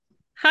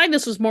Hi,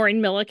 this is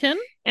Maureen Milliken.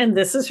 And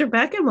this is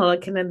Rebecca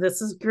Mulligan, and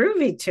this is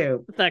Groovy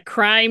Tube. The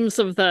Crimes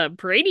of the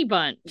Brady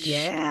Bunch.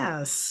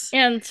 Yes.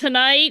 And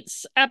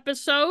tonight's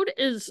episode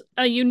is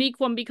a unique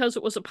one because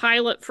it was a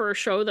pilot for a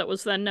show that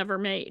was then never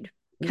made.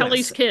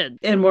 Kelly's Yes. Kid.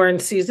 And we're in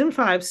season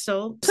 5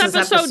 still. It's This is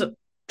episode, episode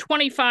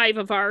 25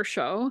 of our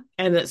show.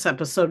 and it's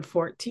episode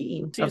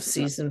 14 of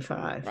Season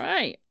five. season 5.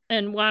 Right.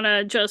 And want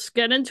to just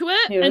get into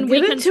it? We'll And get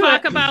we can into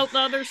talk it. about the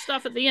other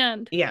stuff at the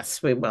end.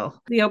 Yes, we will.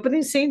 The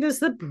opening scene is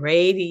the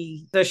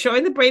Brady. They're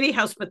showing the Brady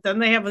house, but then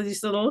they have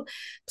these little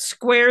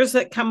squares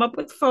that come up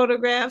with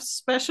photographs.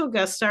 Special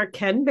guest star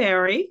Ken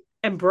Barry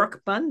and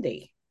Brooke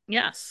Bundy.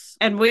 Yes.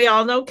 And we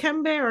all know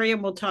Ken Barry,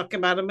 and we'll talk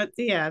about him at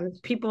the end.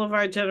 People of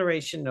our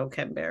generation know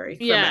Ken Barry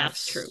from Math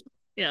Yes. Troop.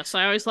 Yes,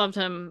 I always loved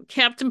him.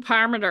 Captain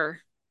Parmenter.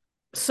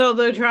 So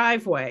the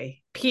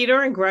driveway,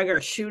 Peter and Greg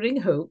are shooting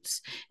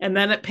hoops, and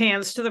then it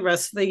pans to the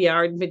rest of the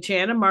yard.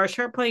 Jan and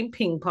Marsha are playing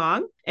ping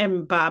pong,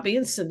 and Bobby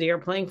and Cindy are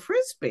playing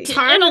frisbee. It's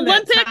hard An in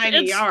that Olympic,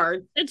 tiny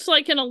yard. it's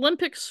like an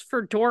Olympics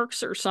for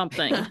dorks or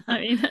something. I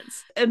mean,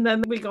 it's And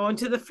then we go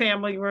into the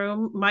family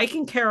room. Mike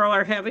and Carol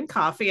are having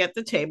coffee at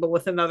the table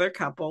with another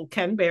couple,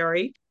 Ken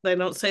Barry. They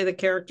don't say the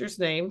character's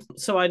name,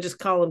 so I just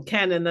call him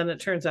Ken, and then it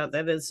turns out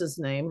that is his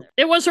name.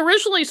 it was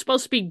originally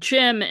supposed to be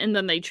Jim, and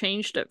then they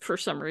changed it for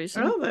some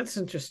reason. Oh, that's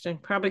interesting.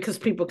 Probably because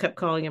people kept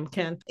calling him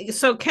Ken.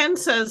 So Ken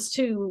says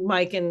to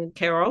Mike and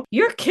Carol,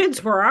 "Your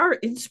kids were our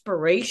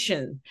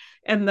inspiration."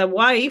 And the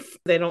wife,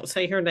 they don't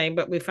say her name,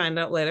 but we find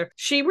out later,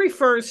 she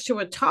refers to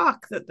a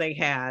talk that they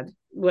had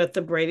with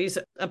the Bradys.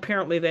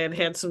 Apparently, they had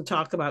had some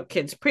talk about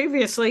kids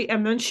previously.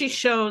 And then she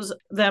shows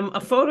them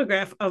a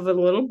photograph of a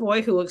little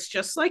boy who looks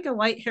just like a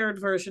light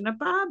haired version of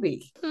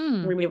Bobby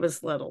when he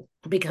was little,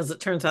 because it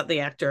turns out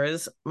the actor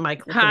is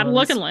Mike Hard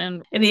looking Lookinlands,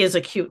 land. and he is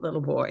a cute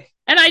little boy.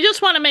 And I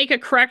just want to make a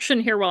correction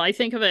here while I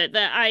think of it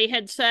that I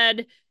had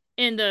said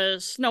in the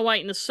Snow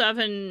White and the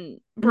Seven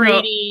No,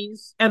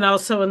 Brady's. and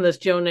also in this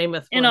Joe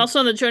Namath And one.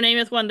 also in the Joe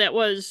Namath one, that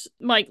was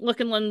Mike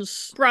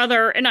Lookinland's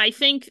brother. And I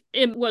think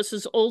it was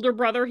his older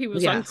brother. He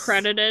was Yes.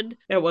 uncredited.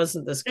 It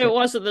wasn't this kid. It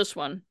wasn't this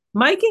one.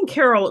 Mike and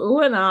Carol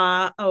ooh and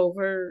ah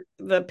over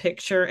the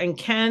picture, and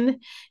Ken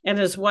and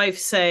his wife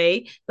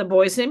say the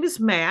boy's name is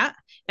Matt,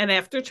 and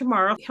after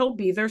tomorrow he'll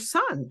be their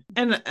son.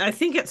 And I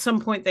think at some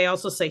point they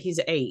also say he's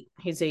 8.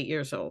 He's 8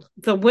 years old.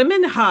 The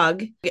women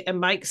hug, and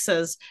Mike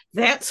says,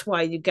 "That's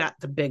why you got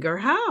the bigger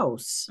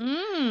house."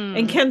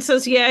 And Ken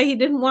says, "Yeah, he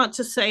didn't want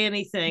to say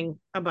anything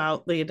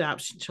about the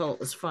adoption until it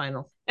was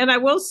final." And I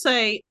will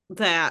say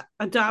that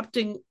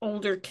adopting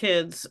older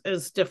kids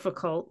is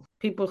difficult.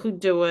 People who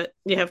do it,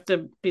 you have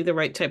to be the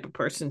right type of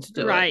person to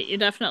do it. Right, you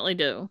definitely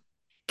do.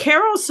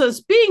 Carol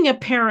says being a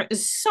parent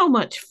is so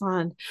much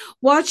fun,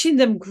 watching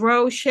them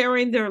grow,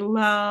 sharing their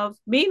love.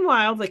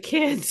 Meanwhile, the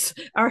kids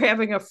are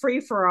having a free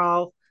for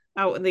all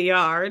out in the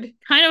yard.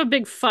 Kind of a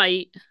big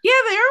fight. Yeah,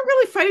 they aren't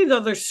really fighting though.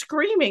 They're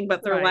screaming,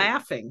 but they're Right.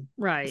 laughing.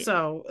 Right.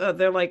 So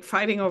they're like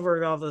fighting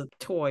over all the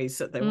toys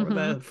that they were,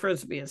 the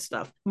frisbee and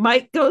stuff.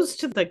 Mike goes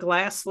to the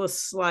glassless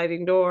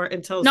sliding door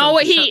and tells No, them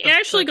to he shut the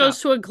actually fuck goes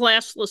up. to a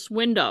glassless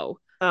window,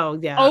 Oh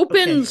yeah,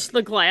 opens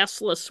the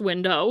glassless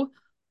window,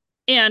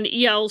 and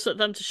yells at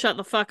them to shut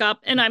the fuck up.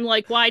 And I'm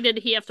like, why did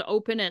he have to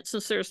open it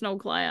since there's no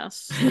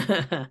glass?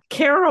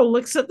 Carol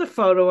looks at the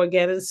photo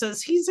again and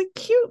says, "He's a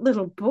cute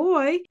little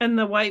boy." And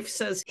the wife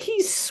says,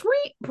 "He's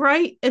sweet,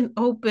 bright, and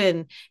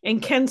open."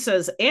 And Ken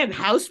says, "And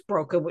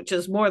housebroken," which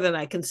is more than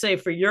I can say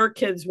for your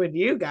kids when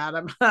you got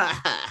them.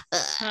 Ha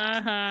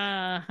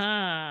ha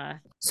ha.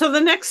 So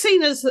the next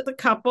scene is the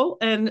couple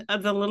and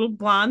the little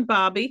blonde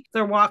Bobby.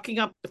 They're walking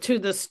up to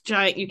this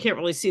giant, you can't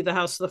really see the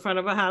house, the front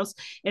of a house.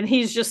 And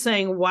he's just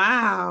saying,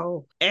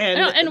 wow.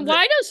 And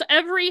why does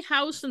every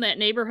house in that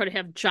neighborhood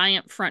have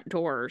giant front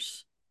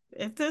doors?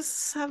 If this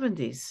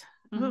 70s,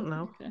 I don't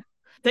know. Okay.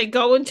 They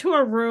go into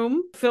a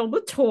room filled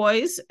with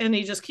toys, and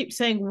he just keeps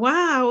saying,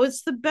 wow,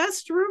 it's the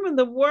best room in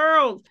the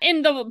world.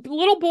 And the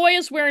little boy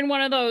is wearing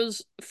one of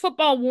those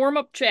football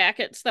warm-up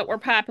jackets that were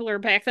popular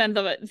back then,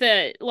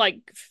 the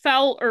like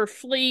felt or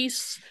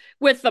fleece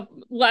with the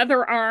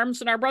leather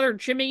arms. And our brother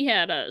Jimmy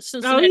had a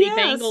Cincinnati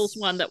Bengals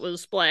one that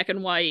was black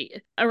and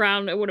white.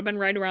 Around, it would have been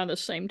right around the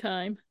same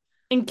time.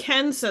 And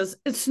Ken says,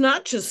 it's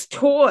not just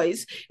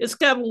toys. It's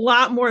got a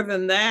lot more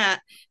than that.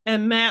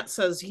 And Matt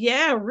says,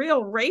 yeah,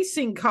 real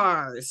racing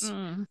cars.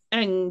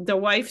 And the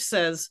wife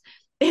says,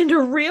 and a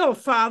real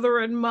father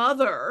and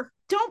mother.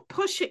 Don't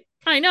push it.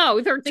 I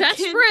know. They're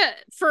desperate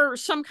for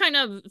some kind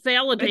of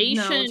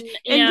validation.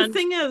 And the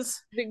thing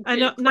is, I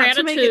know, not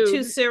to make it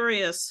too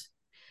serious,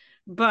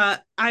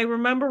 but I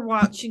remember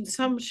watching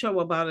some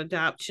show about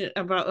adoption,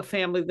 about a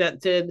family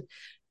that did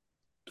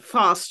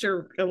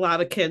foster a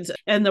lot of kids,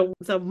 and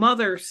the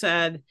mother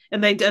said,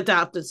 and they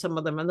adopted some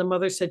of them, and the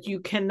mother said, you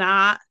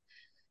cannot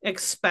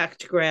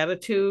expect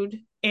gratitude,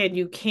 and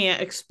you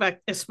can't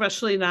expect,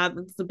 especially not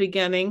at the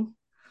beginning.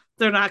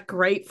 They're not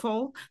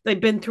grateful. They've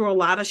been through a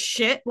lot of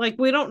shit. Like,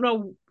 we don't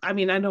know. I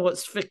mean, I know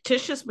it's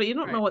fictitious, but you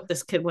don't know what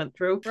this kid went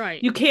through.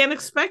 Right. You can't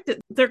expect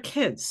it. They're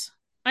kids.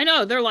 I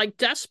know. They're like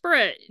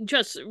desperate.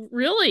 Just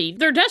really,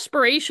 their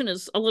desperation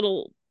is a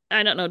little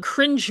I don't know,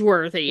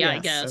 cringeworthy, I Yes,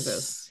 it guess.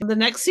 is. The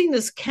next scene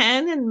is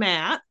Ken and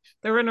Matt.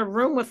 They're in a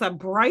room with a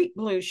bright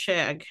blue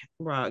shag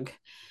rug.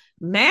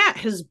 Matt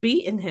has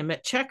beaten him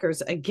at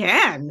checkers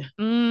again.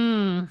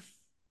 Mm.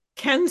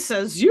 Ken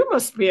says, "You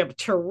must be a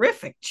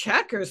terrific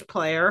checkers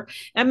player."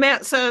 And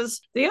Matt says,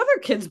 "The other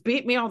kids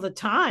beat me all the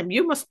time.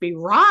 You must be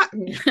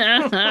rotten."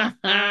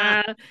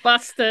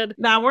 Busted.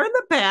 Now we're in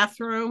the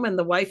bathroom, and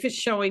the wife is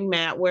showing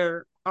Matt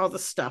where all the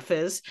stuff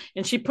is.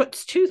 And she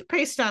puts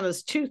toothpaste on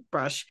his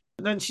toothbrush.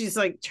 Then she's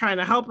like trying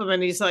to help him.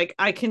 And he's like,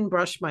 "I can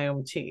brush my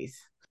own teeth."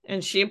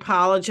 And she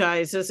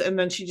apologizes. And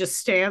then she just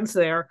stands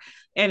there.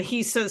 And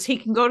he says he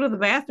can go to the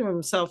bathroom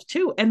himself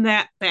too. And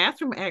that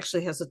bathroom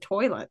actually has a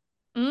toilet.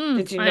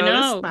 Did you I notice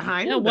know.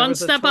 behind Yeah, him there one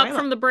was a step up toilet?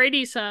 from the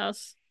Brady's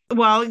house.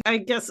 Well, I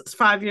guess it's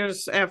 5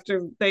 years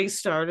after they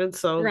started,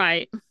 so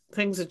Right.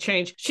 things have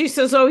changed. She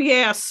says, "Oh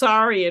yeah,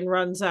 sorry," and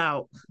runs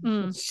out.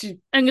 Mm. She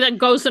And then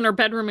goes in her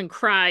bedroom and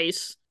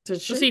cries did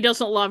because she? he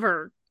doesn't love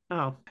her.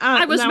 Oh,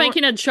 I was now we're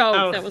making a joke.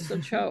 oh, That was a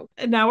joke.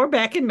 now we're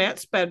back in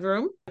Matt's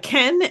bedroom.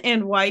 Ken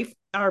and wife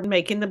are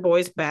making the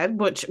boys' bed.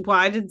 Which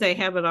why did they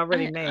have it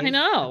already I made?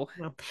 know.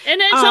 Well,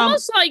 And it's Um,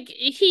 almost like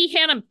he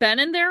hadn't been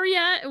in there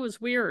yet. It was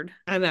weird.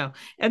 I know.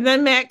 And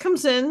then Matt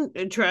comes in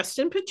dressed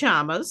in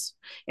pajamas,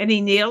 and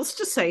he kneels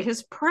to say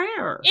his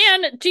prayers.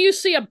 And do you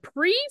see a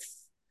brief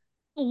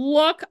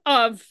look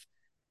of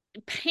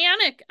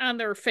panic on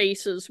their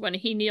faces when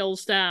he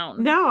kneels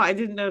down? No, I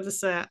didn't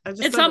notice that. I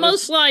just It's thought it was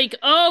almost like,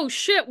 oh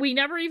shit, we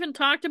never even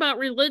talked about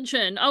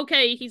religion.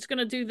 Okay, he's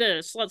gonna do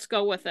this. Let's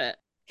go with it.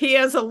 he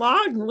has a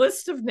long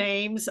list of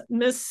names.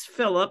 Miss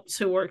Phillips,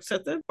 who works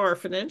at the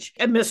orphanage,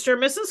 and Mr.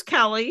 and Mrs.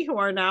 Kelly, who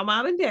are now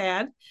mom and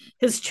dad,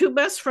 his two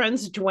best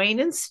friends,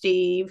 Dwayne and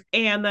Steve,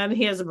 and then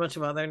he has a bunch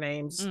of other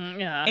names.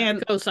 Yeah, it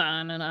And goes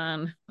on and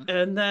on.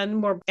 and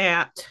then we're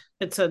at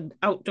it's an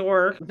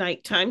outdoor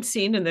nighttime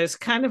scene, and there's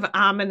kind of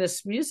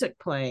ominous music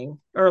playing,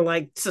 or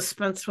like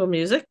suspenseful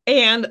music,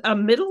 and a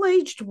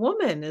middle-aged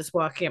woman is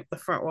walking up the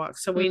front walk,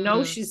 so we know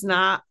Mm, she's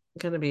not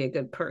going to be a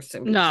good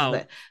person because of no.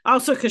 that.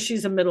 Also, because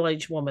she's a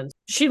middle-aged woman,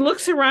 she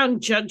looks around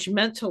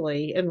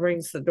judgmentally and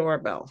rings the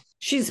doorbell.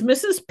 She's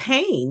Mrs.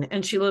 Payne,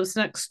 and she lives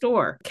next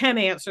door. Ken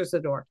answers the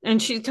door,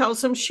 and she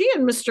tells him she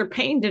and Mr.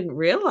 Payne didn't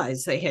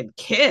realize they had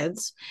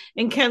kids,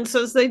 and Ken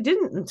says they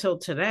didn't until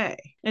today.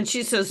 And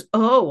she says,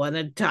 "Oh, an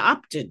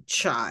adopted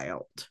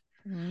child."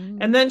 Mm,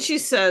 And then she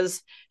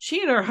says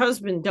she and her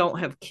husband don't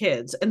have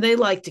kids, and they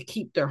like to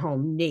keep their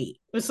home neat.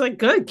 It's like,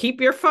 good, keep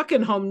your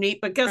fucking home neat.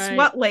 But guess right,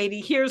 what, lady?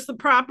 Here's the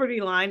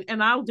property line,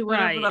 and I'll do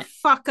whatever the right.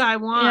 fuck I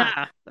want.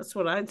 Yeah, That's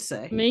what I'd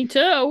say. me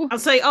too. I'll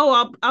say,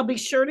 "Oh, I'll be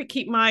sure to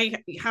keep my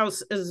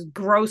house as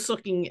gross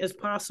looking as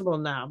possible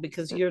now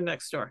because you're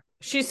next door."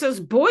 She says,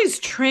 "Boys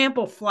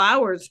trample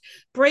flowers,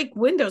 break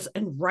windows,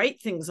 and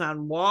write things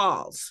on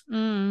walls."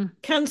 Mm,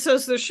 Ken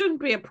says there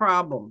shouldn't be a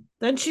problem.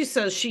 Then she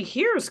says she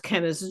hears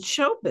Ken is in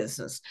show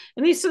business,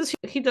 and he says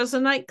he does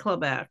a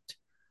nightclub act.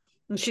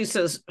 And she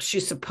says she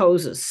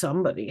supposes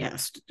somebody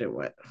has to do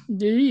it.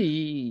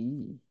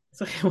 Dee.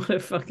 So what a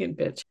fucking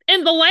bitch.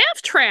 And the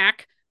laugh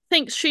track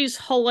thinks she's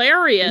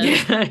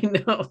hilarious, Yeah, I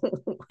know.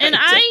 and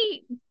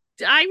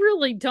I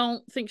really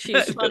don't think she's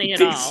I funny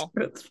don't at think all.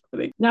 that's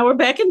funny. Now we're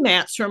back in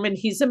Matt's room, and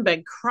he's in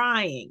bed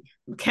crying.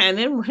 Ken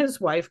and his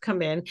wife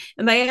come in,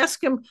 and they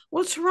ask him,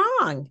 "What's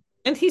wrong?"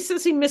 And he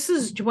says he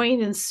misses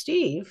Dwayne and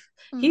Steve.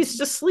 He's Mm,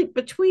 to sleep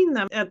between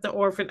them at the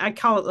orphan. I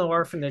call it the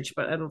orphanage,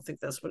 but I don't think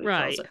that's what he calls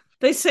right. it.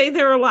 They say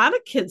there are a lot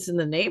of kids in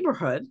the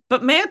neighborhood,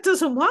 but Matt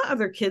doesn't want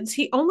other kids.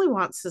 He only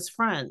wants his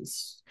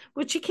friends,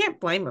 which you can't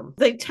blame him.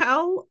 They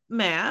tell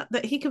Matt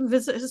that he can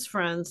visit his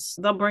friends.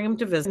 They'll bring him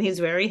to visit. And he's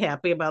very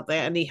happy about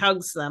that. And he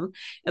hugs them,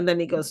 and then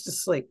he goes to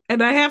sleep.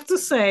 And I have to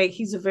say,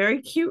 he's a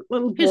very cute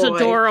little He's boy.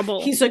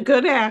 adorable. He's a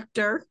good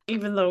actor,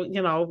 even though,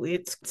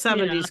 it's Yeah,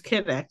 70s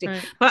kid acting.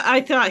 right. But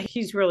I thought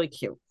he's really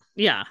cute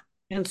Yeah.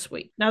 and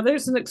sweet. Now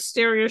there's an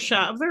exterior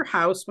shot of their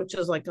house, which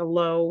is like a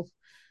low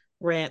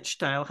ranch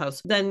style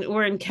house. Then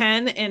we're in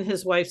Ken and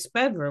his wife's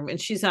bedroom,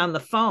 and she's on the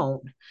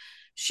phone.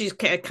 She's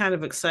kind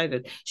of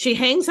excited. She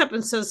hangs up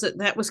and says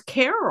that was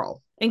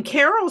Carol. And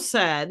Carol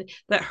said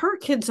that her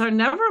kids are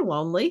never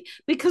lonely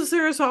because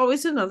there is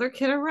always another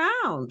kid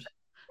around.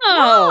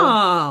 Oh.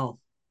 Wow.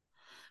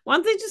 Why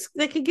don't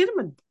they could get him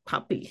a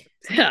puppy?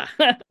 Yeah.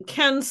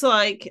 Ken's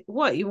like,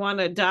 "What, you want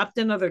to adopt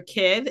another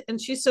kid?" And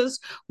she says,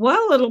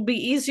 "Well, it'll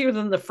be easier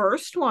than the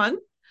first one."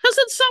 Because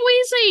it's so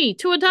easy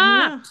to Yeah.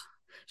 adopt.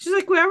 She's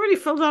like, "We already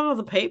filled out all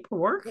the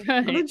paperwork. And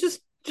Right. then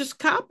just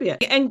copy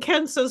it." And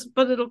Ken says,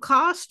 "But it'll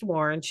cost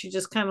more." And she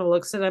just kind of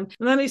looks at him.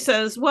 And then he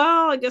says,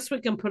 "Well, I guess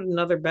we can put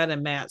another bed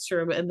in Matt's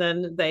room." And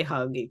then they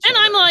hug each And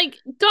I'm other. like,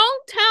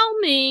 don't tell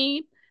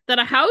me that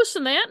a house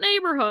in that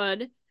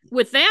neighborhood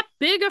with that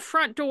big a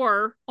front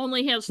door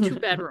only has two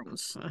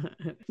bedrooms.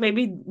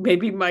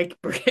 maybe Mike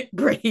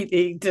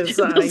Brady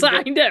designed it.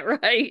 Designed it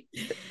right.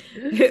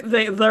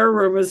 Their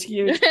room is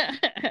huge.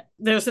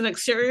 There's an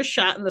exterior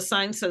shot, and the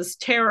sign says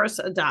Terrace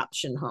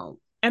Adoption Home.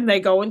 And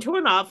they go into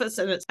an office,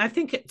 and I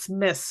think it's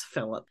Miss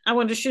Phillips. I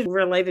wonder if she's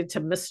related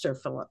to Mr.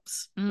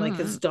 Phillips, like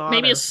his Maybe a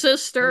daughter or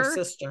sister.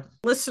 sister.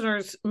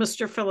 Listeners,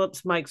 Mr.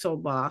 Phillips, Mike's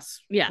old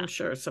boss. Yeah. I'm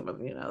sure some of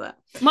you know that.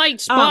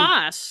 Mike's Um,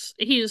 boss.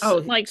 He's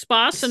oh, Mike's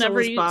boss in still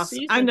his every boss. I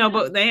season. know, Yeah.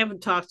 but they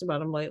haven't talked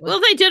about him lately. Well,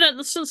 they did it in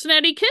the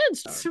Cincinnati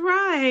Kids. That's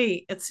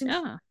right. It seems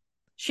Yeah.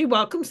 she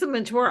welcomes them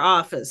into her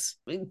office.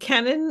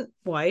 Ken and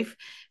wife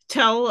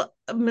tell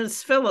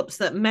Miss Phillips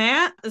that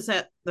Matt is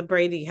at the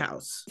Brady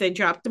house. They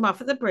dropped him off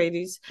at the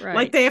Brady's. Like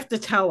Right. they have to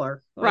tell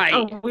her, like, Right.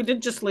 oh, we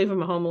didn't just leave him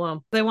home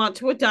alone. They want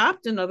to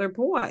adopt another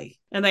boy.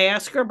 And they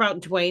ask her about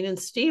Dwayne and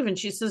Steve. And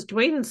she says,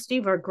 Dwayne and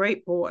Steve are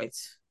great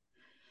boys.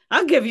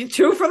 I'll give you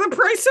two for the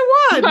price of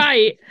one.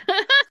 Right.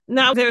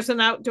 Now there's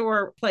an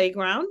outdoor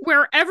playground.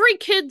 Where every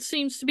kid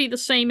seems to be the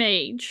same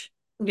age.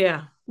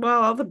 Yeah.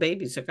 Well, all the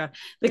babies are gone.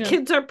 The Yeah.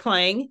 kids are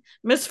playing.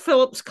 Miss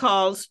Phillips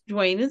calls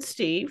Dwayne and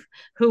Steve,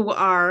 who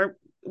are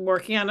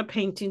working on a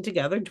painting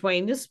together.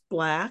 Dwayne is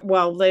black.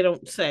 Well, they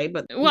don't say,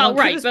 but Well, one kid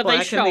right, is but they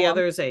black and the show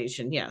other them. is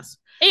Asian. Yes.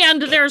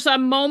 And there's a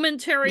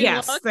momentary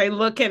Yes. look They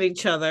look at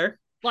each other.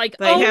 like,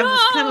 They have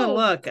this kind of oh no,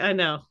 look. I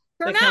know.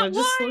 they're They kind not of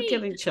just look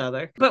at white. each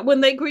other. But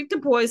when they greet the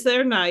boys,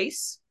 they're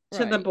nice to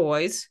the Right.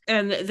 boys.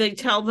 And they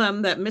tell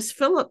them that Miss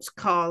Phillips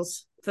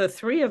calls the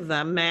three of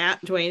them, Matt,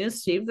 Dwayne, and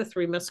Steve, the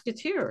three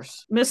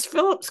musketeers. Miss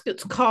Phillips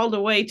gets called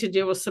away to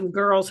deal with some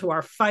girls who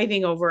are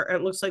fighting over,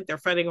 it looks like they're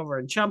fighting over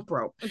a jump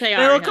rope. They They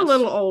are, look a yes.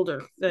 little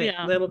older.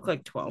 Yeah. They look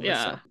like 12 or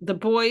Yeah. so. The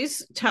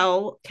boys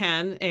tell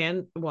Ken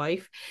and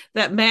wife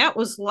that Matt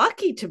was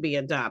lucky to be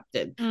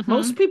adopted.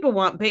 Most people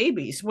want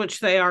babies, which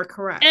they are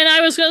correct. And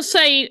I was going to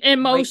say,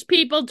 and most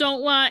people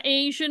don't want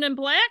Asian and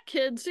black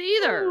kids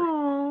either.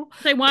 Oh,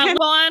 They want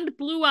blonde,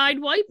 blue-eyed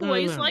white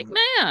boys like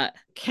Matt.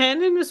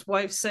 Ken and his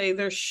wife say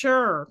they're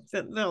sure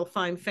that they'll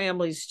find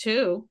families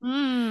too.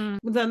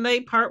 Then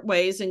they part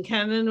ways, and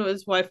Ken and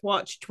his wife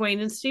watch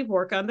Dwayne and Steve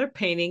work on their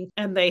painting,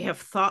 and they have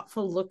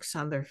thoughtful looks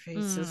on their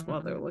faces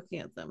while they're looking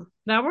at them.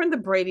 Now we're in the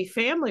Brady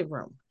family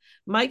room.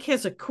 Mike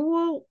has a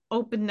cool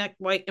open neck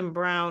white and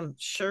brown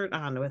shirt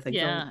on with a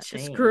gold chain.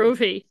 It's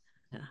groovy.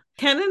 Yeah.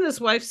 Ken and his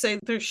wife say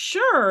they're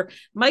sure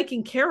Mike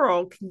and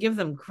Carol can give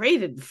them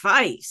great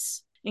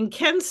advice. And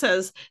Ken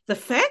says, the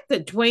fact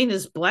that Dwayne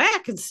is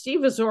black and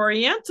Steve is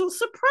Oriental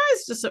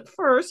surprised us at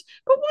first,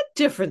 but what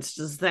difference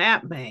does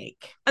that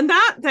make? And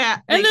not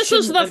that. And this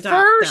is the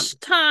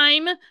first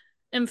time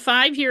in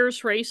 5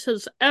 years race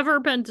has ever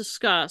been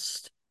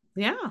discussed.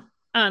 Yeah.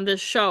 On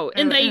this show.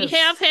 And they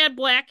have had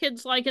black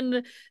kids, like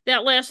in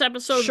that last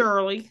episode.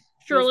 Shirley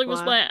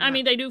was black. Yeah. I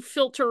mean, they do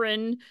filter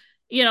in,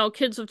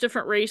 kids of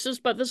different races,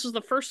 but this is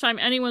the first time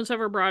anyone's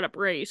ever brought up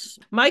race.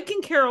 Mike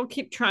and Carol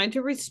keep trying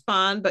to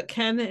respond, but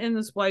Ken and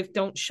his wife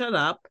don't shut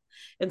up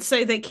and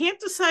say they can't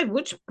decide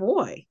which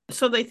boy.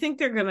 So they think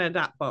they're going to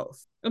adopt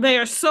both. They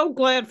are so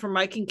glad for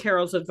Mike and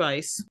Carol's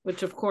advice,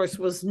 which of course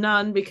was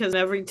none, because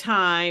every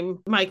time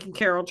Mike and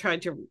Carol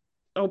tried to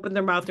open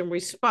their mouth and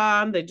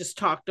respond, they just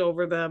talked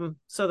over them.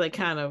 So they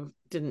kind of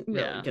didn't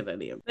really get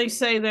any of it. They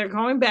say they're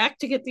going back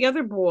to get the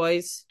other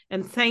boys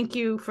and thank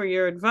you for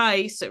your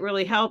advice. It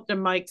really helped.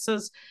 And Mike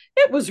says,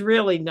 it was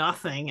really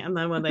nothing. And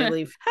then when they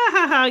leave, ha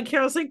ha ha, and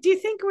Carol's like, do you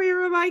think we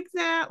were like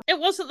that? It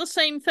wasn't the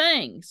same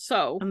thing.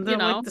 So, and they're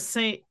like the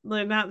same,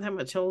 they're not that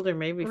much older,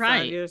 maybe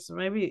 5 years,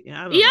 maybe,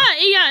 I don't know.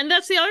 Yeah. And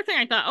that's the other thing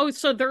I thought, oh,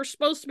 so they're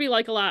supposed to be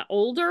like a lot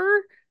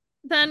older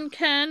than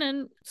Ken.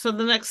 And so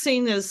the next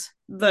scene is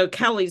the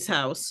Kelly's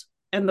house.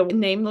 And the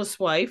nameless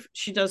wife,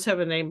 she does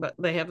have a name, but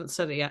they haven't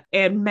said it yet,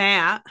 and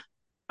Matt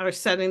are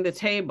setting the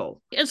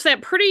table. It's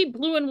that pretty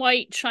blue and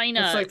white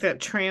china. It's like that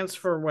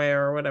transferware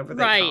or whatever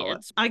they call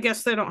it. I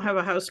guess they don't have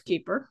a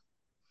housekeeper.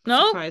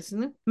 No.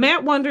 Surprisingly.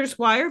 Matt wonders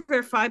why are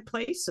there 5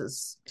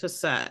 places to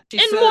set.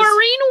 And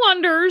Maureen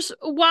wonders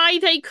why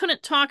they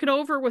couldn't talk it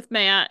over with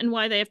Matt and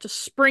why they have to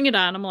spring it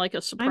on him like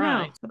a surprise.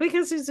 I know,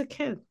 because he's a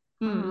kid.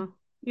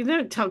 You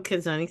didn't tell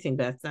kids anything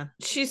back then.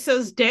 She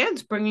says,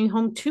 Dad's bringing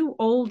home 2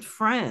 old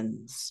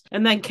friends.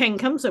 And then Ken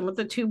comes in with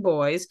the 2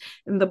 boys,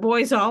 and the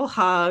boys all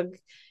hug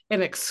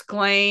and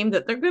exclaim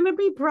that they're going to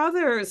be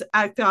brothers.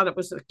 I thought it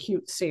was a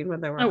cute scene when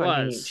they were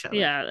hugging each other.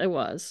 Yeah, it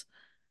was.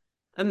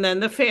 And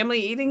then the family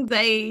eating,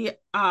 they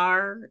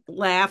are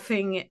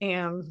laughing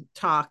and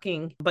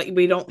talking, but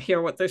we don't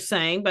hear what they're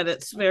saying, but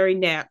it's very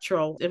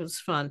natural. It was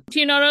fun. Do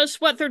you notice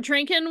what they're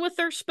drinking with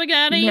their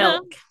spaghetti?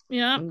 Milk.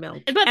 Yeah.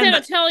 Milk. But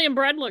that Italian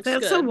bread looks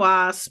good. That's a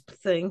wasp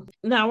thing.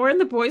 Now we're in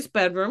the boys'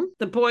 bedroom.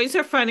 The boys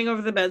are fighting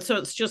over the bed, so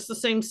it's just the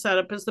same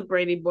setup as the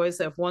Brady boys.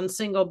 They have one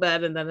single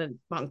bed and then a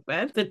bunk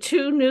bed. The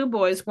 2 new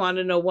boys want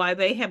to know why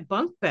they have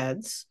bunk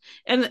beds.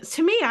 And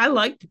to me, I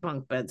liked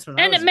bunk beds when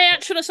I was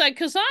Matt should have said,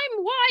 because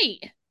I'm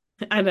white.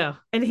 I know.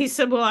 And he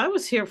said, well, I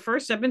was here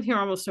first. I've been here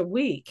almost a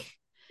week.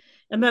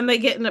 And then they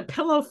get in a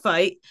pillow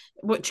fight,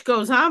 which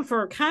goes on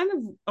for kind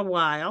of a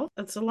while.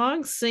 It's a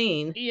long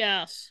scene.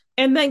 Yes.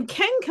 And then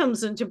Ken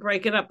comes in to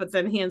break it up, but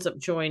then he ends up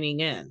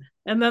joining in.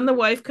 And then the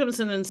wife comes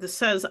in and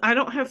says, I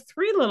don't have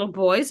three little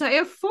boys, I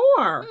have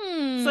four.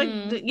 It's like,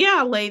 Hmm.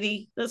 yeah,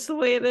 lady, that's the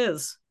way it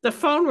is. The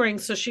phone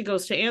rings, so she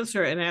goes to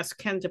answer it and asks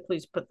Ken to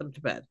please put them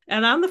to bed.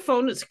 And on the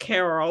phone, it's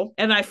Carol.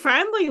 And I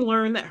finally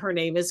learned that her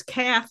name is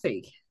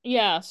Kathy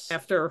Yes.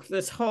 after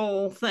this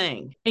whole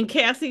thing. And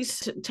Kathy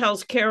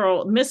tells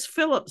Carol, Miss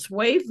Phillips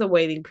waived the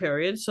waiting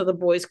period, so the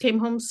boys came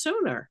home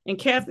sooner. And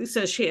Kathy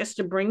says she has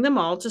to bring them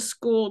all to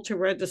school to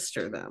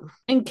register them.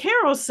 And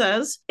Carol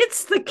says,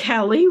 it's the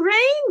Kelly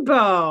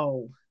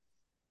Rainbow.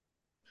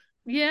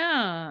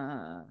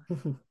 Yeah.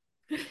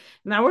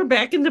 Now we're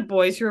back in the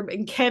boys' room,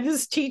 and Ken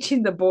is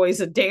teaching the boys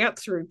a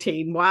dance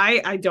routine.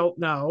 Why? I don't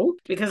know,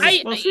 because it's I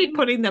supposed to be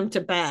putting them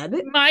to bed.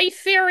 My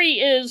theory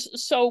is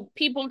so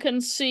people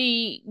can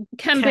see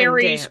Ken Ken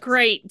Berry's dance.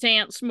 great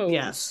dance moves.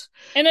 Yes.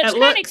 And it's It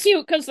kind of looks,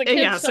 cute because the kids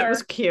yes, it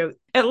was are cute.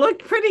 It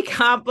looked pretty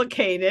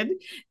complicated.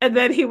 And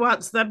then he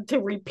wants them to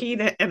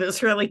repeat it. And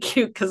it's really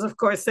cute because, of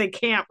course, they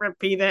can't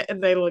repeat it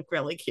and they look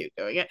really cute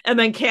doing it. And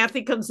then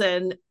Kathy comes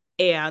in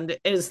and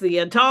is the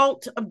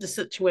adult of the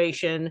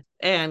situation.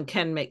 And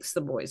Ken makes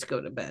the boys go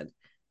to bed.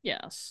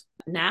 yes.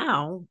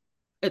 Now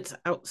it's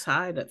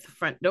outside at the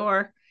front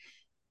door.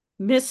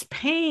 Miss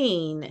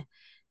Payne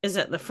is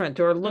at the front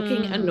door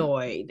looking Mm,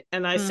 annoyed.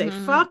 And I say,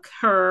 hmm. fuck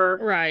her.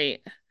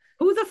 Right.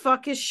 Who the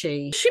fuck is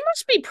she? She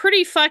must be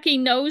pretty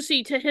fucking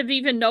nosy to have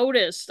even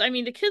noticed. I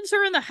mean, the kids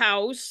are in the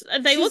house.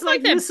 They She's look like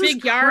like they have Mrs.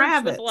 big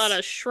yards with a lot Kravitz.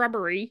 of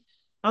shrubbery.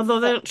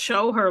 Although they Oh, don't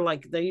show her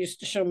like they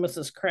used to show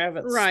Mrs.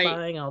 Kravitz right.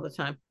 spying all the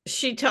time.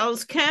 She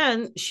tells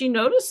Ken she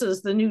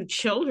notices the new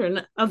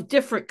children of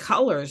different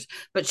colors,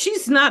 but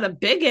she's not a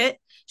bigot.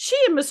 She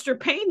and Mr.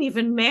 Payne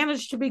even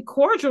managed to be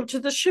cordial to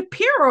the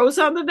Shapiros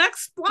on the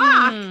next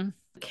block. Mm,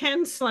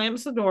 Ken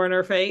slams the door in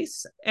her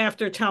face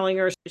after telling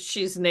her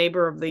she's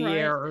neighbor of the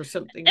year right. or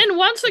something. And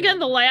once again,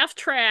 the laugh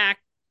track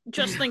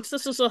just thinks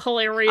this is a Although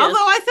hilarious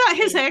I thought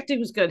his scene. acting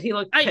was good. He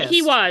looked He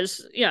pissed.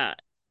 was, yeah.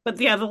 But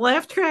yeah, the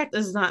laugh track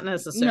is not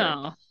necessary.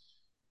 No.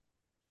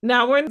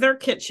 Now we're in their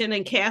kitchen,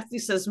 and Kathy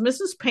says,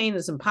 Mrs. Payne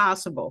is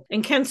impossible.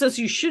 And Ken says,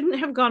 you shouldn't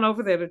have gone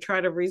over there to try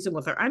to reason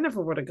with her. I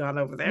never would have gone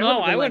over there. I would No,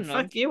 have I been like, wouldn't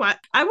fuck have. you.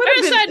 I would I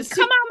have been, said,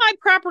 come see, on my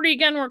property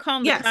again, we're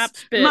calling the yes,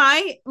 cops,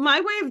 bitch.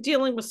 my way of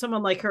dealing with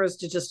someone like her is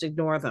to just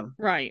ignore them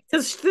Right,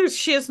 because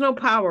she has no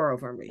power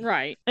over me.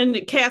 right.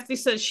 And Kathy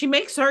says she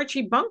makes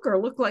Archie Bunker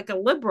look like a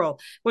liberal,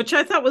 which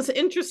I thought was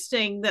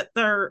interesting that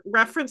they're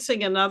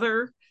referencing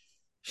another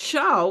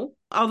show,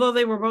 although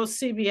they were both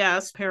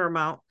CBS,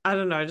 Paramount. I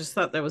don't know. I just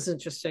thought that was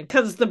interesting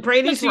because the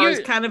Brady's Because were always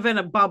you kind of in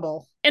a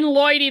bubble. and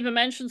Lloyd even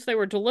mentions they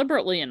were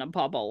deliberately in a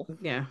bubble.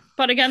 Yeah.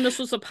 But again, this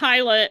was a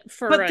pilot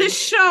for But a this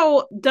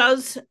show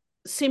does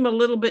seem a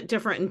little bit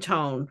different in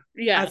tone,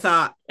 I yes.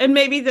 thought. And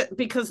maybe that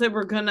because they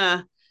were going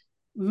to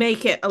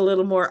make it a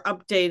little more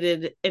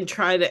updated and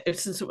try to,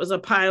 since it was a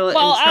pilot,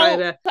 Well, and try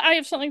to. I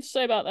have something to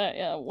say about that,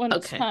 yeah, when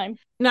it's Okay. time.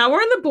 Now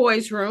we're in the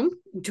boys' room.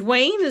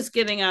 Dwayne is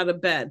getting out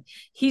of bed.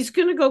 He's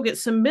going to go get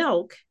some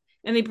milk,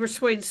 and he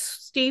persuades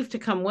Steve to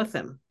come with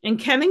him. And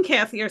Ken and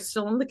Kathy are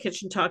still in the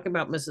kitchen talking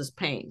about Mrs.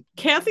 Payne.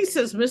 Kathy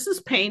says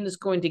Mrs. Payne is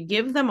going to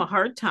give them a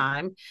hard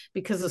time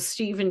because of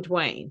Steve and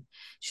Dwayne.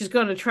 She's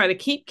going to try to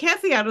keep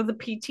Kathy out of the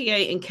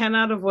PTA and Ken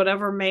out of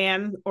whatever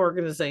man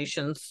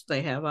organizations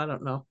they have. I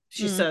don't know.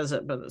 She Mm, says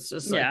it, but it's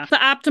just like, yeah.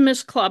 The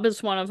Optimist Club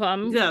is one of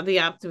them, yeah, the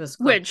Optimist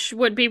Club. which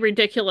would be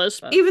ridiculous.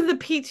 But Even the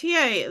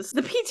PTA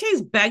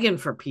is begging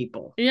for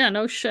people. yeah,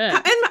 no shit.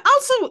 And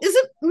also,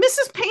 isn't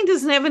Mrs. Payne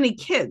doesn't have any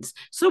kids,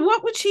 so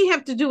what would she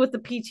have to do with the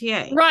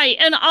PTA? Right.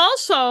 And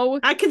also,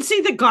 I can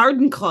see the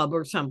garden club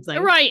or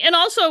something. right. And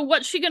also,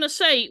 what's she going to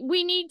say?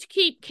 We need to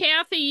keep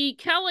Kathy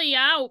Kelly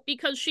out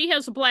because she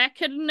has a black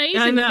kid and an I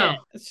Asian know kid.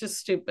 it's just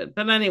stupid,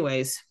 but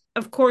anyways.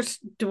 Of course,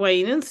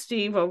 Dwayne and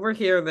Steve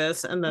overhear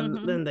this, and then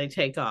Mm-hmm. then they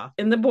take off.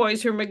 In the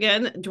boys' room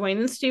again, Dwayne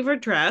and Steve are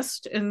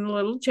dressed in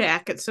little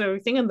jackets and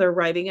everything, and they're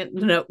writing it.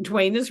 No,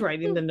 Dwayne is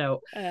writing the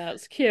note.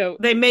 That's cute.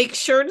 They make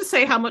sure to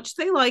say how much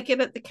they like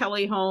it at the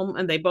Kelly home,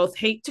 and they both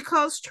hate to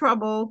cause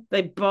trouble.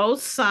 They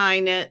both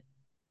sign it,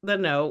 the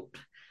note,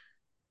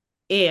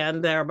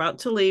 and they're about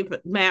to leave,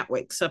 but Matt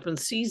wakes up and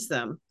sees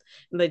them.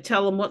 And they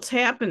tell him what's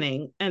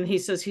happening, and he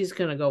says he's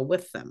going to go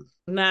with them.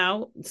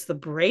 Now it's the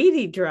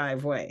Brady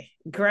driveway.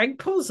 Greg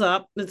pulls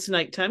up. It's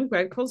nighttime.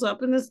 Greg pulls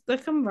up in the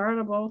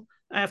convertible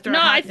after a No,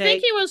 I hot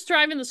think day. he was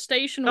driving the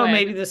station Oh,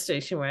 maybe wagon. the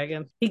station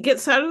wagon. He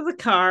gets out of the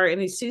car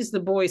and he sees the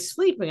boy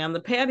sleeping on the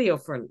patio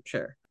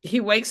furniture. He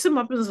wakes him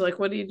up and is like,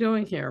 what are you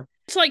doing here?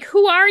 It's like,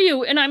 who are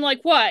you? And I'm like,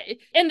 what?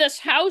 In this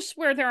house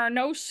where there are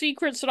no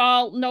secrets at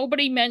all,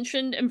 nobody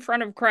mentioned in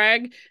front of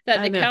Craig that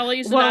I the know.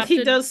 Kellys Well, he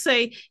adopted. does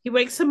say he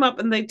wakes him up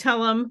and they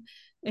tell him,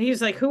 and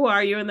he's like, who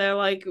are you? And they're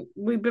like,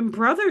 we've been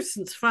brothers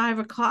since 5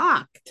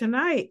 o'clock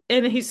tonight.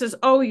 And he says,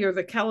 oh, you're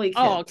the Kelly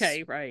Oh, kids.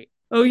 okay, right.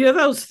 Oh, you're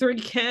those three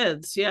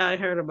kids. Yeah, I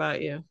heard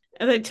about you.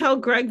 And they tell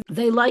Greg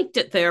they liked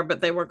it there,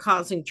 but they were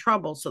causing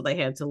trouble, so they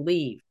had to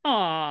leave.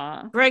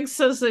 Aw. Greg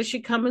says they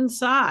should come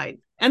inside.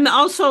 And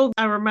also,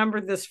 I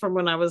remember this from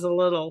when I was a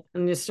little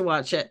and used to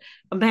watch it.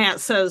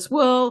 Matt says,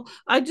 well,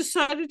 I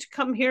decided to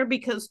come here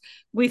because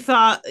we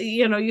thought,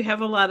 you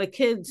have a lot of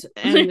kids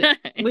and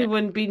we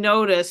wouldn't be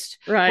noticed,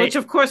 which Right,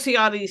 of course the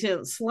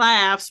audience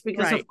laughs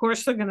because, of right,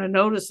 course, they're going to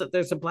notice that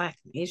there's a Black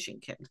Asian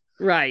kid.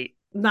 right.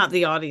 Not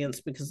the audience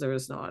because there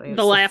is no The audience.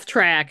 laugh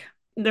track.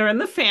 They're in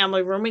the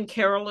family room and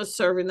Carol is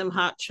serving them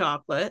hot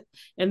chocolate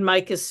and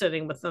Mike is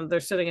sitting with them. They're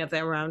sitting at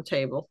that round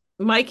table.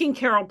 Mike and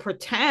Carol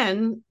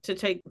pretend to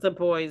take the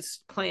boys'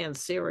 plan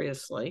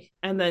seriously.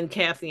 And then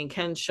Kathy and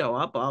Ken show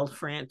up all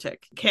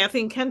frantic.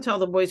 Kathy and Ken tell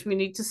the boys we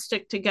need to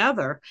stick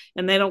together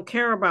and they don't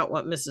care about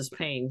what Mrs.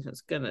 Payne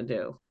is going to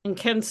do. And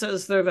Ken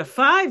says they're the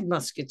five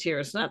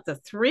musketeers, not the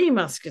three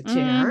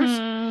musketeers.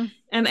 Mm-hmm.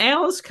 And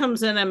Alice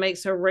comes in and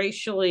makes a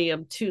racially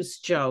obtuse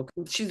joke.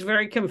 She's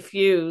very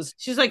confused.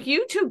 She's like,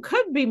 you two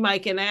could be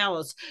Mike and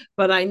Alice,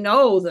 but I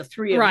know the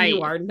three of you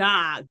Right. are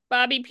not.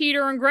 Bobby,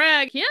 Peter, and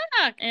Greg.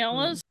 Yeah,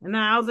 Alice. And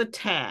now the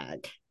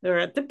tag. They're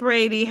at the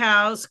Brady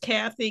house.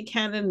 Kathy,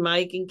 Ken, and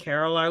Mike and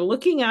Carol are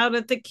looking out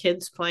at the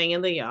kids playing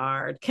in the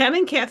yard. Ken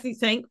and Kathy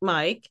thank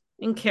Mike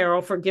and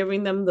Carol for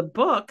giving them the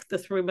book, The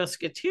Three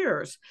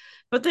Musketeers.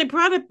 But they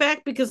brought it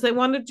back because they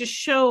wanted to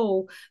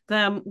show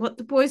them what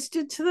the boys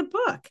did to the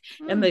book.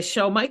 And they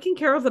show Mike and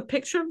Carol the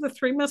picture of the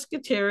Three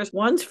Musketeers.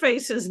 One's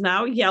face is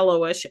now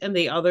yellowish and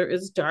the other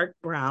is dark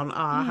brown.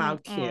 Ah, how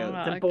cute.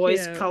 The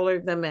boys Cute.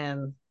 colored them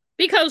in.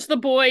 Because the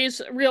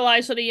boys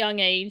realize at a young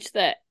age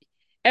that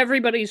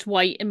everybody's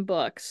white in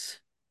books.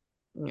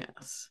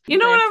 Yes. You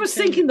know They what have I to was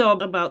change thinking it. though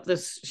about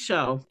this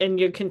show, and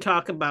you can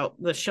talk about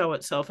the show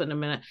itself in a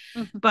minute,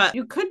 Mhm. but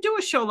you could do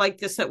a show like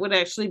this that would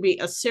actually be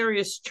a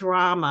serious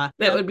drama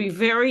that Yeah. would be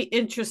very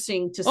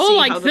interesting to Oh, see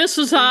like how the This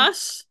Is three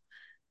Us?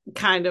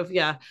 kind of,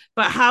 yeah.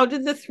 But how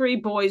did the three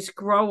boys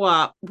grow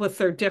up with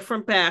their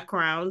different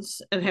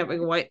backgrounds and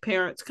having white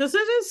parents? Because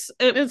It's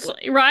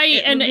right.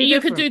 it And would be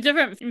you could different. do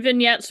different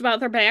vignettes about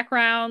their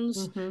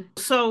backgrounds,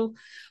 So,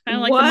 kind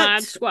of like the what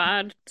Mod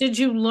Squad. did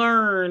you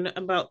learn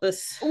about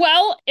this?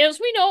 Well, as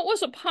we know, it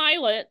was a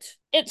pilot.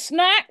 It's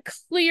not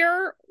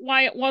clear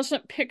why it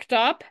wasn't picked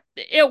up.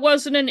 It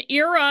was in an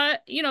era,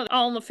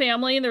 All in the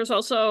Family, and there's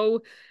also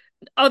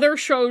other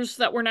shows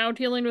that were now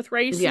dealing with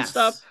race and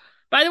stuff. Yes.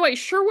 By the way,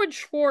 Sherwood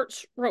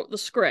Schwartz wrote the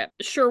script.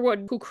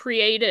 Sherwood, who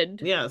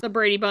created Yes. the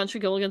Brady Bunch of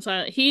Gilligan's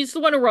Island, he's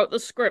the one who wrote the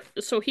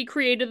script. So he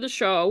created the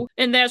show,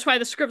 and that's why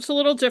the script's a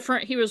little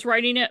different. He was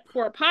writing it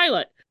for a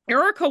pilot.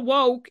 Erica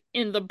Woke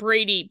in the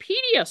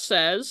Bradypedia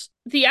says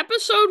the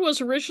episode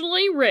was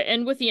originally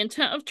written with the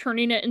intent of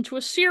turning it into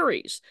a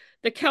series.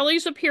 The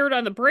Kellys appeared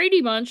on the Brady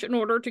Bunch in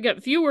order to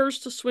get viewers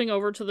to swing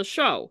over to the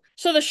show.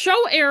 So the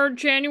show aired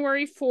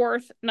January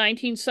 4th,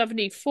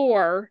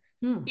 1974.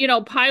 Hmm.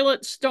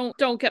 Pilots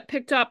don't get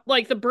picked up.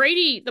 Like the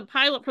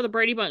pilot for the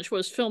Brady Bunch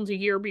was filmed a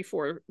year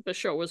before the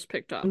show was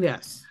picked up.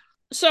 Yes.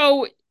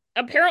 So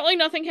apparently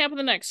nothing happened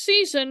the next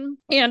season,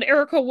 and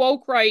Erica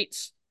Woke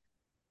writes,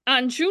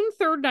 on June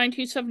 3rd,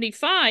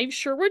 1975,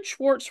 Sherwood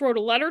Schwartz wrote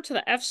a letter to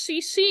the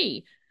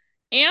FCC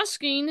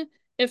asking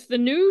if the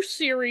new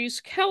series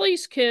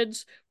Kelly's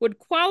Kids would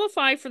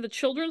qualify for the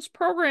children's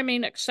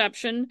programming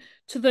exception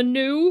to the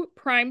new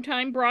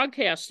primetime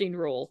broadcasting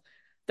rule.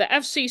 The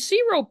FCC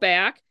wrote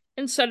back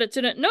and said it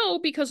didn't know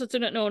because it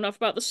didn't know enough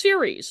about the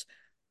series.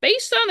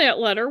 Based on that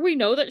letter, we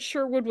know that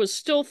Sherwood was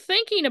still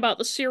thinking about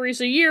the series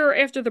a year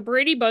after the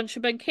Brady Bunch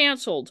had been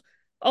canceled.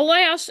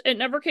 Alas, it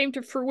never came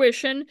to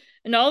fruition,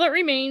 and all that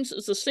remains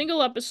is a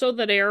single episode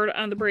that aired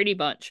on the Brady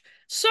Bunch.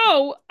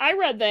 So I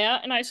read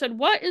that and I said,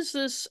 what is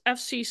this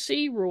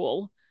FCC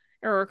rule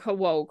Erica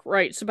Woke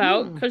writes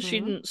about? Because she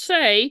Mm-hmm. didn't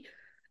say.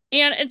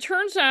 And it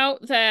turns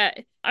out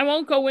that I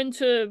won't go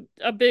into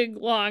a big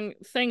long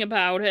thing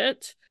about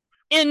it.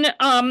 In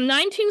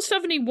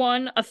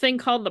 1971, a thing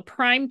called the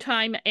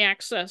Primetime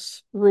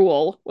Access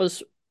Rule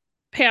was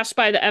passed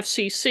by the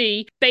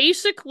FCC.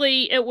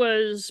 Basically, it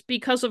was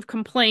because of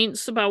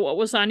complaints about what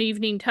was on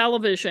evening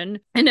television,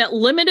 and it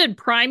limited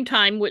prime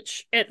time,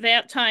 which at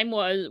that time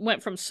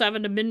went from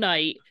 7 to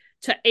midnight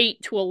to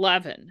 8 to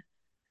 11.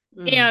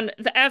 Mm. And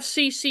the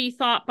FCC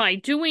thought by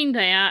doing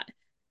that,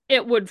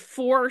 it would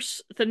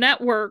force the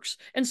networks.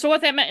 And so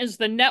what that meant is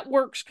the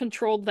networks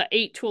controlled the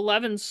 8 to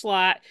 11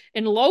 slot,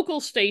 and local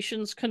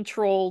stations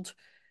controlled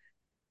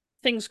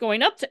things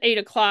going up to 8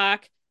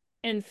 o'clock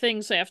and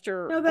things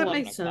after No, that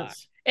 11 makes o'clock.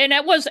 sense. And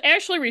that was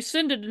actually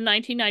rescinded in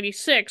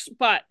 1996,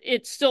 but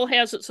it still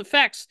has its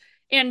effects.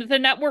 And the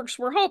networks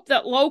were hoped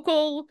that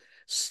local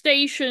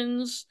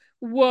stations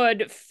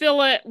would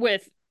fill it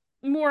with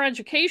more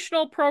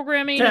educational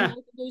programming and Yeah.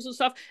 local news and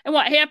stuff. And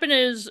what happened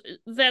is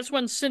that's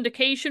when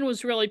syndication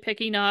was really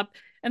picking up,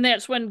 and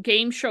that's when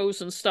game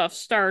shows and stuff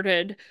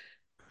started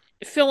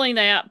filling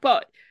that.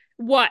 But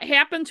what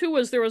happened to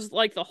was there was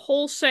like the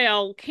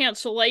wholesale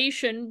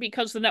cancellation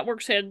because the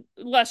networks had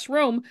less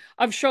room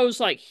of shows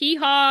like Hee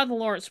Haw, the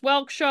Lawrence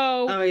Welk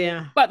Show. Oh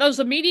yeah. But those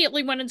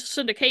immediately went into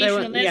They syndication,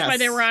 went. and that's why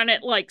they were Yes. on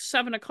at like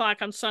 7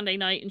 o'clock on Sunday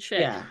night and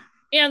shit. Yeah.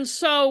 And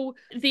so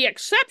the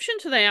exception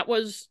to that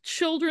was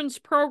children's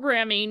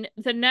programming.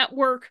 The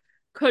network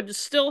could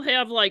still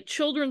have like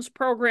children's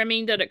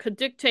programming that it could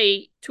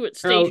dictate to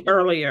its Oh, station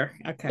earlier.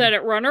 Okay. that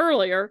it run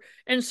earlier.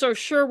 And so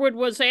Sherwood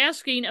was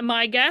asking, and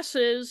my guess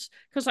is,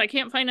 because I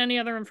can't find any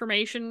other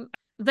information,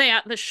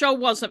 that the show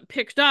wasn't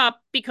picked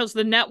up because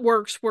the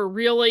networks were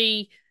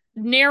really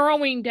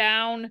narrowing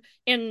down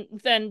and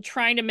then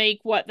trying to make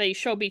what they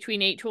show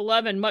between 8 to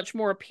 11 much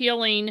more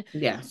appealing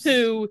Yes.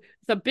 to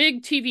the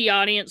big TV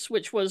audience,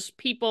 which was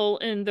people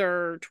in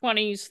their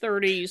 20s,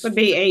 30s, Would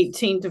be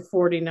 18 to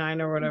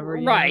 49 or whatever.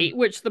 Yeah. right,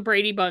 which the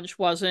Brady Bunch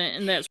wasn't.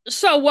 And that's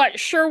so what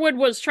Sherwood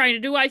was trying to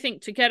do, I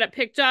think, to get it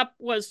picked up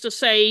was to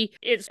say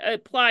it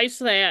applies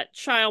to that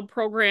child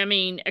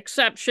programming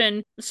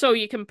exception, so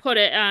you can put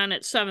it on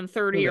at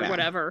 7:30 or Yeah.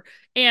 whatever.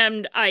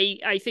 And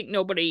I think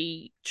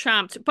nobody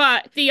chomped.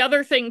 But the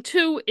other thing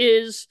too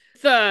is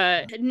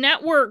the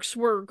networks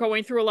were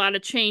going through a lot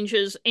of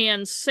changes,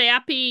 and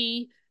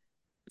sappy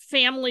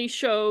family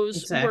shows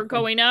were Exactly.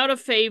 going out of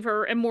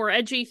favor, and more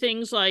edgy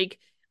things like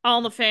All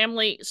in the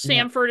Family, Yeah.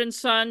 Sanford and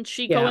Son,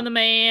 Chico Yeah. and the No.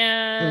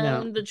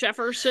 Man, The And I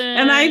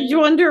Jeffersons.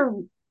 wonder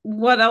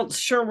what else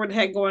Sherwood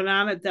had going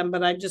on at them,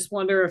 but I just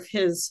wonder if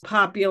his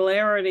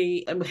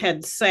popularity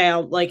had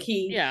sailed. Like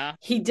Yeah,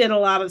 he did a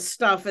lot of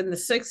stuff in the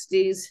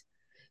 60s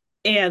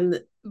and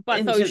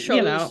but those just,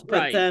 shows, but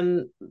right,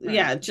 then right.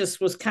 yeah, it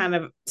just was kind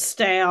of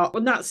stale.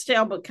 Well, not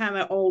stale, but kind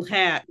of old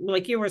hat.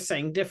 Like you were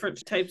saying,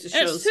 different types of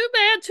And it's shows. too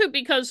bad too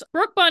because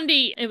Brooke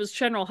Bundy, it was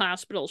General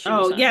Hospital she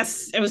was Oh, on.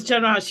 yes, it was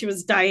General. She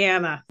was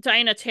Diana.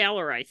 Diana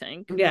Taylor, I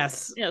think.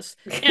 Yes. Yes.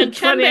 And It's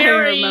Ken funny how you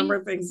Berry,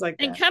 remember things like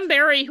and that. Ken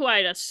Berry, who I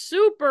had a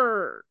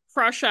super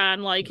crush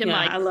on, like in Yeah,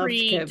 my I loved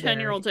pre 10-year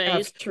Cadbury. old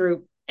days. F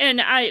Troop. And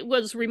I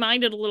was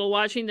reminded a little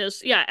watching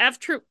this. Yeah, F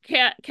Troop,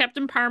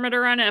 Captain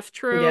Parmenter on F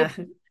Yeah.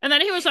 Troop. And then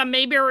he was on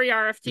Mayberry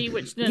RFD,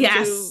 which didn't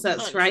Yes, do that's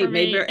much for right.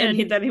 Maybe, me. and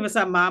And then he was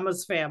on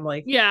Mama's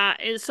Family. yeah,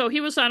 so he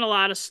was on a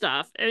lot of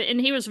stuff. And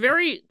he was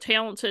very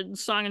talented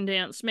song and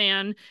dance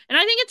man. And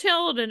I think a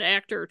talented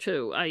actor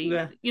too.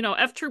 Yeah.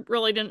 F Troop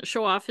really didn't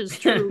show off his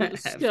true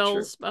That's true.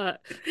 skills, but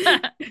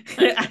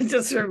I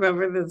just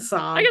remember the I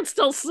song. can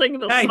still sing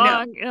the I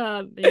know.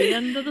 song, the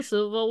end of the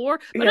Civil War.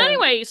 But Yeah.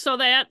 anyway, so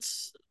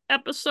that's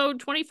episode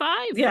 25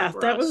 Yeah,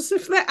 for that was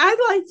us. that I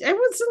liked it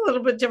was a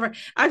little bit different.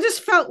 I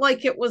just felt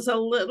like it was a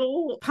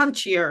little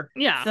punchier,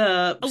 Yeah.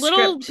 the A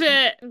little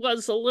script. bit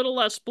was a little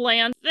less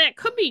bland. That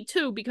could be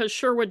too because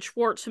Sherwood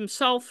Schwartz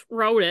himself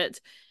wrote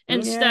it Yeah.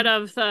 instead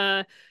of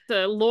the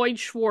Lloyd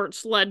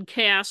Schwartz led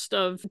cast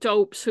of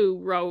dopes who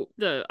wrote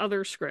the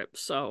other scripts.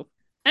 So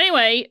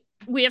anyway,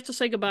 we have to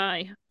say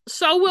goodbye.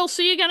 So we'll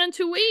see you again in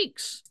 2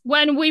 weeks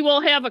when we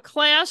will have a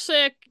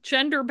classic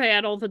gender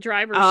battle, the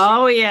driver's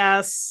Oh, seat.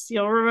 yes.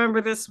 You'll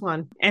remember this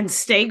one. And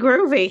stay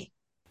groovy.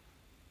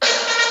 The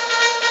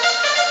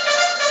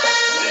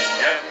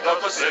end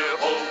of the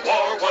Civil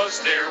War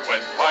was near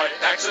when quite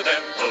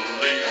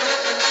accidentally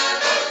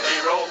the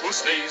hero who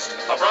sneezed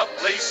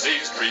abruptly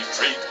ceased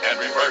retreat and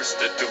reversed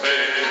it to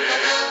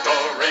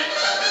victory.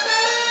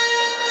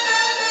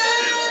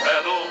 His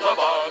Medal of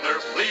Honor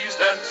pleased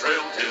and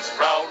thrilled his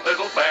proud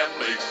little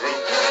family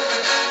group.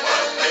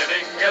 While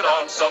pinning it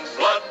on, some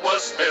blood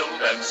was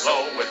spilled, and so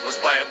it was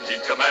planned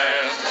he'd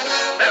command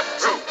F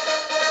Troop,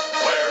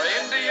 where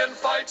Indian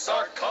fights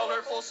are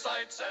colorful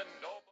sights and no